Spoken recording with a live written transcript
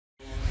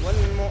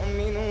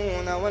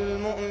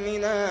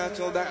والمؤمنات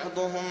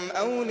بعضهم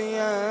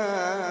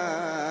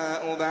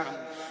أولياء بعض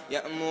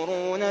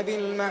يأمرون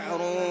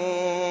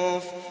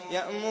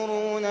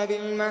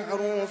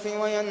بالمعروف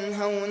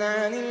وينهون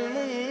عن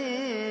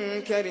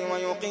المنكر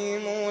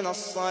ويقيمون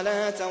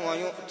الصلاة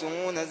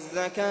ويؤتون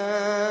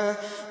الزكاة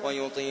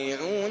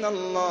ويطيعون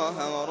الله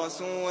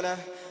ورسوله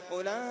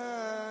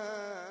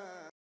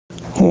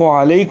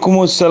ওয়ালাইকুম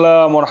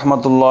আসসালাম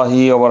রাহমাতুল্লাহি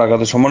ওয়া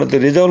বারাকাতুহু। সম্মানিত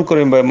রেজাউল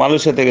করিম ভাই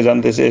মালয়েশিয়া থেকে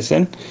জানতে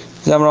চেয়েছেন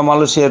যে আমরা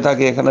মালয়েশিয়ায়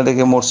থাকি, এখানে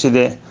থেকে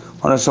মসজিদে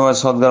অনেক সময়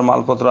সদগার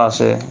মালপত্র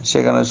আসে,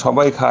 সেখানে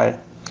সবাই খায়।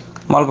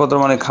 মালপত্র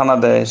মানে খানা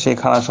দেয়, সেই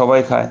খানা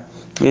সবাই খায়,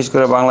 বিশেষ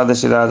করে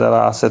বাংলাদেশিরা যারা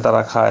আছে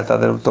তারা খায়।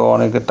 তাদের তো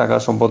অনেক টাকা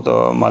সম্পদ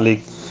মালিক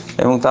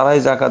এবং তারাই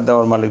জাকাত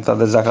দেওয়ার মালিক,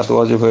 তাদের জাকাত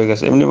ওয়াজিব হয়ে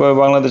গেছে। এমনিভাবে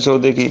বাংলাদেশেও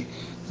দেখি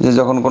যে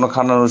যখন কোনো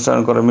খানার অনুষ্ঠান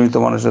করে মৃত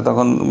মানুষের,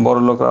 তখন বড়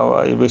লোকরা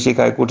বেশি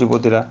খায়,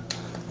 কোটিপতিরা।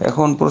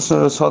 এখন প্রশ্ন,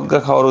 সদকা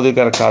খাওয়ার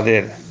অধিকার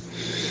কাদের?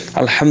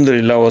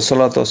 আলহামদুলিল্লাহ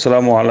ওয়াসসালাতু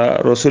ওয়াসসালামু আলা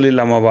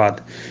রাসূলিল্লাহ আম্মা বাদ।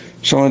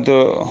 সম্মানিত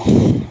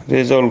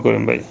রেজাউল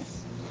করিম ভাই,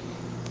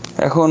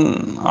 এখন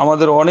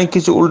আমাদের অনেক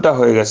কিছু উল্টা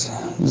হয়ে গেছে।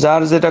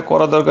 যার যেটা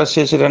করা দরকার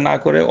সে সেটা না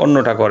করে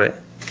অন্যটা করে,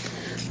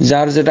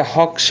 যার যেটা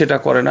হক সেটা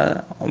করে না,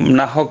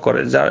 না হক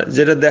করে। যার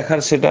যেটা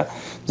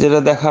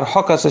দেখার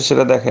হক আছে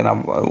সেটা দেখে না,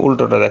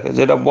 উল্টোটা দেখে।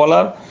 যেটা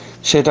বলার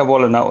সেটা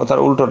বলে না, ও তার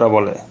উল্টোটা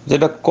বলে।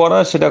 যেটা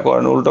করার সেটা করে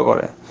না, উল্টো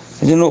করে।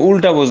 এই জন্য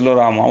উল্টা বুঝলো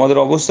রাম, আমাদের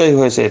অবস্থাই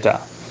হয়েছে এটা।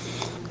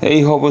 এই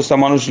অবস্থা,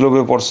 মানুষ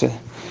লোভে পড়ছে।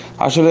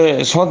 আসলে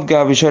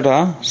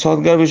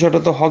সদগার বিষয়টা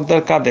তো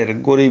হকদার কাদের?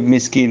 গরিব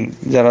মিসকিন,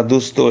 যারা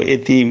দুস্থ,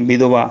 এতিম,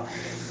 বিধবা,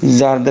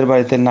 যাদের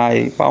বাড়িতে নাই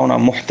পাওনা,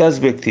 মুহতাজ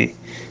ব্যক্তি,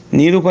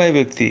 নিরুপায়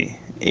ব্যক্তি,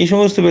 এই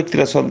সমস্ত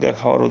ব্যক্তিরা সদকা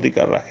খাওয়ার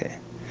অধিকার রাখে।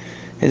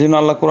 এই জন্য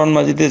আল্লাহ কোরআন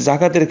মাজিদে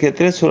জাকাতের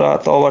ক্ষেত্রে সূরা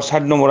তাওবার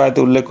 60 নম্বর আয়াতে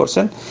উল্লেখ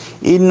করছেন,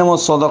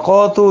 ইন্নামাস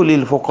সাদাকাতু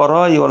লিল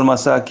ফুকারাই ওয়াল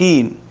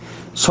মাসাকিন।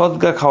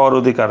 সদকা খাওয়ার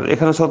অধিকার,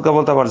 এখানে সদকা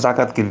বলতে আবার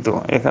জাকাত, কিন্তু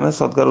এখানে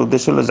সদকার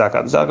উদ্দেশ্য হলো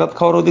জাকাত। জাকাত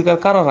খাওয়ার অধিকার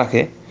কারা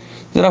রাখে?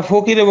 যারা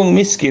ফকির এবং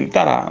মিসকিন,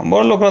 তারা।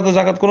 বড় লোকরা তো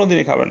জাকাত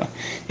কোনোদিনই খাবে না।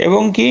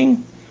 এবং কি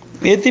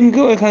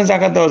এতিমকেও এখানে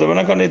জাকাত দেওয়া যাবে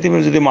না, কারণ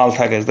এতিমের যদি মাল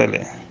থাকে তাহলে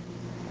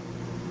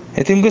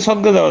এতিমকে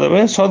সদকা দেওয়া যাবে।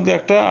 সদকা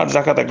একটা আর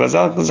জাকাত একটা।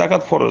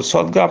 জাকাত ফরজ,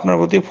 সদকা আপনার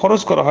প্রতি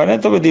ফরজ করা হয় না,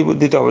 তবে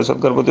দিতে হবে।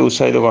 সদকার প্রতি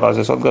উৎসাহিত করা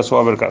আছে, সদকা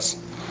সওয়াবের কাজ।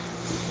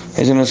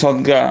 এই জন্য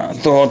সদকা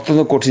তো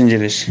অত্যন্ত কঠিন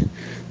জিনিস।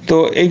 তো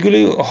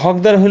এইগুলি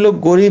হকদার হলো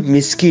গরিব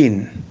মিসকিন,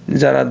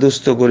 যারা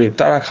দুস্থ গরিব,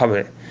 তারা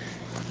খাবে।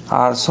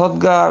 আর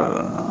সদকার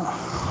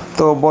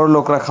তো বড়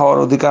লোকরা খাওয়ার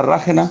অধিকার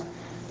রাখে না।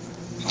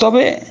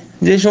 তবে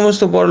যে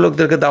সমস্ত বড়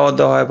লোকদেরকে দাওয়াত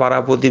দেওয়া হয়, পাড়া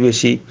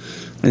প্রতিবেশী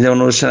যেমন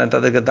অনুষ্ঠানে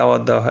তাদেরকে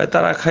দাওয়াত দেওয়া হয়,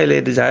 তারা খাইলে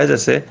এটি জায়েজ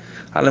আছে।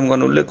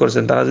 আলেমগণ উল্লেখ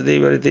করছেন, তারা যদি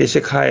এই বাড়িতে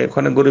এসে খায়,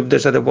 ওখানে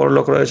গরিবদের সাথে বড়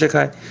লোকরা এসে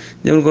খায়,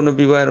 যেমন কোনো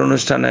বিবাহের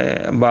অনুষ্ঠানে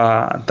বা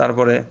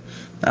তারপরে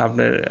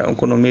আপনার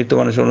কোনো মৃত্যু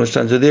মানুষের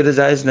অনুষ্ঠান, যদি এটা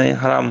জায়েজ নেই,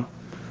 হারাম,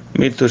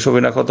 মৃত্যু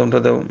সবিনা খতমটা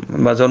দেও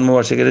বা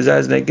জন্মবার্ষিকী, এটা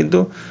জায়েজ নেই। কিন্তু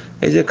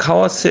এই যে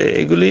খাওয়াচ্ছে,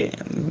 এগুলি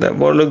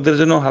বড় লোকদের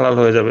জন্য হালাল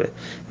হয়ে যাবে।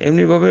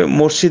 এমনিভাবে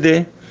মসজিদে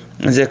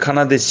যে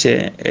খানা দিচ্ছে,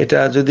 এটা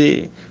যদি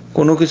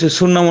কোনো কিছু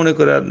সুন্নাহ মনে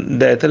করে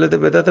দেয়, তাহলে তো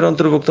বেদাতের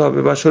অন্তর্ভুক্ত হবে,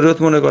 বা শরীয়ত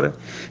মনে করে।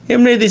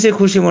 এমনি দিছে,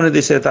 খুশি মনে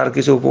দিছে, তার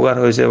কিছু উপকার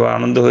হয়েছে বা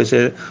আনন্দ হয়েছে,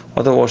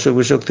 অথবা অসুখ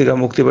বিসুখ থেকে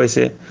মুক্তি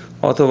পাইছে,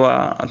 অথবা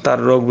তার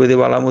রোগ ব্যাধি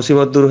বালা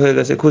মুসিবত দূর হয়ে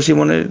গেছে, খুশি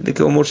মনে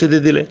কেউ মসজিদে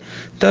দিলে,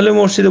 তাহলে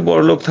মসজিদে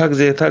বড় লোক থাক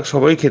যে থাক,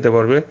 সবাই খেতে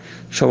পারবে।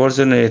 সবার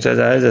জন্য এটা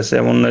জায়েজ আছে,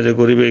 এমন না যে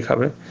গরিবেই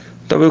খাবে।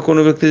 তবে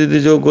কোনো ব্যক্তি যদি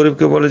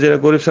গরিবকে বলে যে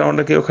গরিব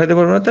সামানটা কেউ খাইতে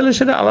পারবে না, তাহলে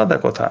সেটা আলাদা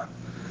কথা।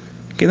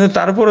 কিন্তু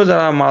তারপরও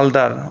যারা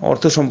মালদার,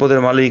 অর্থ সম্পদের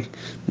মালিক,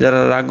 যারা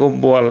রাঘব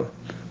বোয়াল,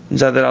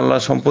 যাদের আল্লাহ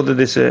সম্পদে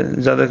দিয়েছে,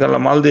 যাদেরকে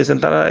আল্লাহ মাল দিয়েছেন,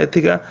 তারা এর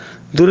থেকে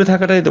দূরে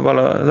থাকাটাই তো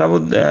ভালো।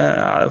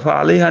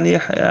 আলী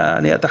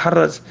হানিয়া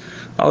তাহারাজ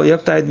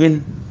আইদমিন,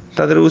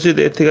 তাদের উচিত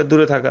এর থেকে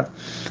দূরে থাকা।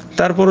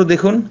 তারপরও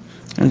দেখুন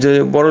যে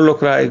বড়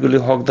লোকরা এগুলি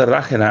হকদার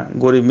রাখে না,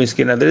 গরিব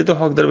মিসকিন এদেরই তো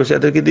হকদার বেশি,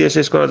 এদেরকে দিয়ে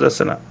শেষ করা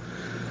যাচ্ছে না।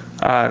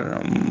 আর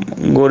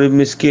গরিব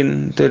মিসকিন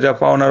তো এটা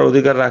পাওনার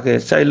অধিকার রাখে,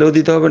 চাইলেও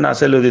দিতে হবে, না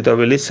চাইলেও দিতে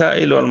হবে।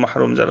 লিসাইল ওয়াল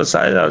মাহরুম, যারা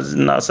চায় আর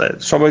না চায়,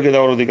 সবাইকে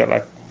দেওয়ার অধিকার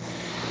রাখে।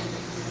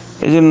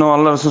 এই জন্য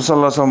আল্লাহ রাসূল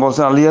সাল্লাল্লাহু আলাইহি ওয়াসাল্লাম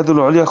বলছেন, আলিয়াদুল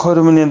উলিয়া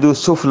খায়রুম মিন ইয়াদিস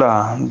সুফলা।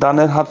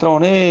 দানের হাতটা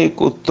অনেক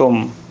উত্তম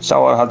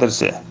চাওয়ার হাতের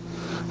চেয়ে।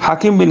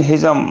 হাকিম বিন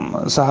হিজাম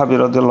সাহাবী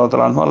রাদিয়াল্লাহু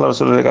তাআলা আনহু আল্লাহ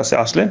রাসূলের কাছে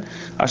আসলেন,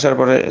 আসার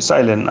পরে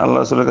চাইলেন। আল্লাহ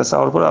রাসূলের কাছে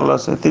চাওয়ার পরে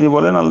তিনি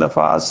বলেন, আল্লাহ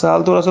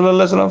ফাআসালতু রাসূলুল্লাহ সাল্লাল্লাহু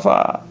আলাইহি ওয়াসাল্লাম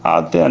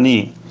ফাআতানি।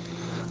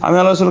 আমি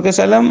আল্লাহ রাসূলকে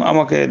চাইলাম,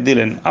 আমাকে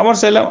দিলেন, আবার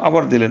চাইলাম,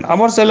 আবার দিলেন,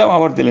 আবার চাইলাম,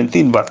 আবার দিলেন,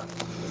 3 বার।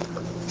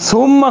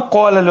 সুম্মা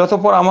ক্বালা লি,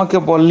 অতঃপর আমাকে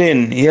বললেন,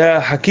 ইয়া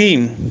হাকিম,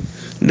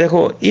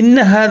 দেখো,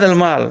 ইন্না হাযাল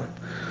মাল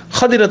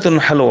খাদিরাতুন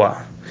হালওয়া,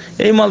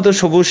 এই মাল তো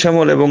সবুজ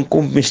শ্যামল এবং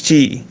খুব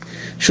মিষ্টি।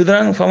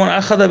 সুতরাং ফামান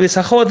আখাযা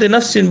বিসাখাওয়াতি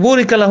নাফসিন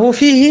বুরিকা লাহু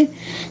ফীহি,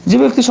 যে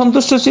ব্যক্তি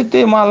সন্তুষ্ট চিত্তে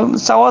মাল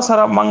চাওয়া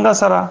ছাড়া, মাঙ্গা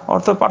ছাড়া,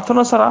 অর্থাৎ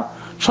প্রার্থনা ছাড়া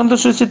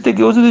সন্তুষ্ট চিত্তে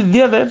কেউ যদি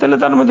দিয়ে দেয়, তাহলে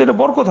তার মধ্যে এটা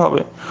বরকত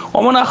হবে।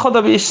 ওমান আখাযা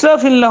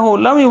বিইসরাফিন লাহু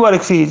লাম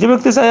ইউবারিক ফীহি, যে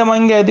ব্যক্তি চায়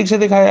মাঙ্গা এদিক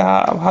সেদিক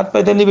হাত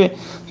পাইতে নিবে,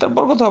 তার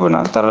বরকত হবে না,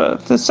 তার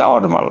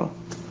চাওয়ার মাল।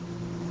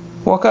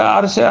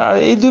 আর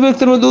এই 2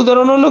 ব্যক্তির মধ্যে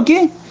উদাহরণ হলো কি,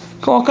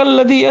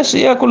 ওয়াকাল্লাযী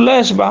ইয়াকুল লা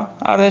ইয়াশবা,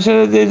 আর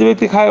যে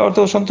ব্যক্তি খায় অর্থ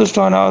সন্তুষ্ট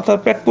হয় না, অর্থাৎ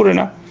পেট পুরে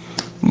না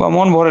বা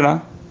মন ভরে না।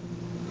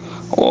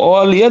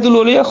 ওয়াল ইয়াদুল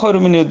উলিয়া খায়রু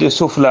মিন ইয়াদিস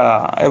সুফলা,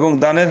 এবং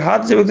দানের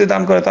হাত যে ব্যক্তি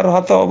দান করে তার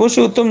হাত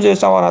অবশ্যই উত্তম যে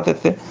চাওয়ার হাতের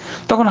থেকে।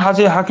 তখন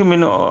হাকিম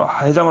বিন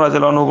হিজাম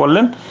রাদিয়াল্লাহু আনহু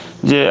বললেন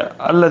যে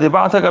আল্লাযী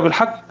বা'আসাকা বিল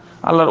হক,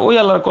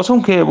 আল্লাহর কসম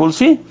খেয়ে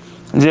বলছি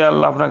যে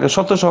আল্লাহ আপনাকে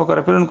সত্য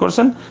সহকারে প্রেরণ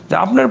করেছেন, যে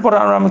আপনার পর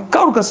আমি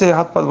কারোর কাছে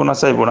হাত পাতবো না,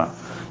 চাইবো না।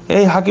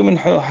 এই হাকিম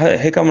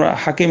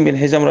বিন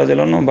হিজাম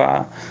রাদিয়াল্লাহু আনহু বা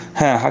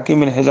হাকিম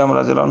বিন হিজাম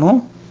রাদিয়াল্লাহু আনহু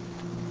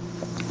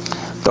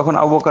তখন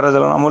আবু বকর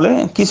রাদিয়াল্লাহু আনহু আমলে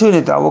কিছুই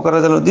নিতেন, আবু বকর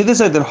রাদিয়াল্লাহু দিতে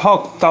চাইতেন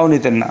হক, তাও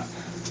নিতেন না।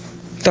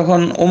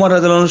 তখন ওমর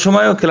রাদিয়াল্লাহু আনহুর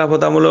সময়ও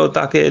খেলাফত আমলেও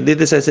তাকে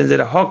দিতে চাইছেন,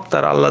 যেটা হক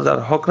তার আল্লাহ যার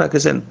হক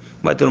রাখেছেন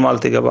বাইতুল মাল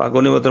থেকে বা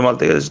গনিমতের মাল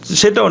থেকে,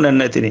 সেটাও নেন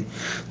নাই তিনি।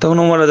 তখন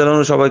ওমর রাদিয়াল্লাহু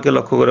আনহু সবাইকে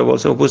লক্ষ্য করে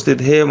বলছে, উপস্থিত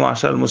হে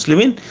মাশাল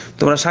মুসলিমিন,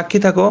 তোমরা সাক্ষী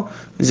থাকো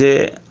যে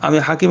আমি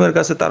হাকিমের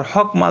কাছে তার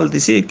হক মাল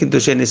দিছি, কিন্তু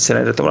সে নিচ্ছে না,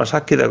 এটা তোমরা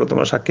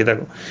সাক্ষী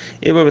থাকো।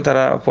 এভাবে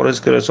তারা পরহেজ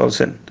করে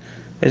চলছেন।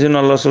 এই জন্য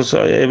আল্লাহ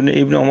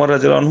ইবনে ওমর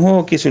রাদিয়াল্লাহু আনহু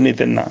কিছু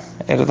নিতেন না,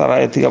 এটা তারা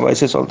এর থেকে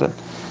বাইসে চলতেন।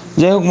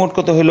 যাই হোক, মোট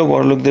কথা হইলো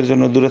বড় লোকদের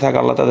জন্য দূরে থাকা,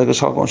 আল্লাহ তাদেরকে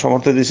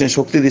সমর্থ দিয়েছেন,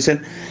 শক্তি দিয়েছেন,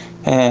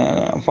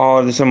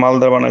 পাওয়ার দিয়েছেন,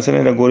 মালদার বানাইছেন,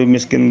 এটা গরিব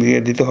মিসকিনকে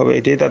দিতে হবে,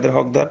 এটাই তাদের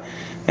হকদার।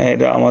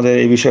 এটা আমাদের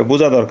এই বিষয়ে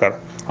বোঝা দরকার।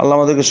 আল্লাহ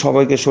আমাদেরকে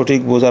সবাইকে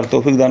সঠিক বোঝার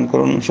তৌফিক দান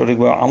করুন,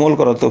 সঠিকভাবে আমল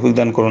করার তৌফিক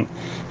দান করুন।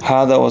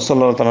 হাদা ওয়া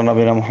সাল্লাল্লাহু তাআলা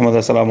নবিনা মুহাম্মদ।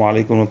 আসসালামু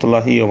আলাইকুম ওয়া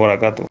রাহমাতুল্লাহি ওয়া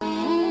বারাকাতুহু।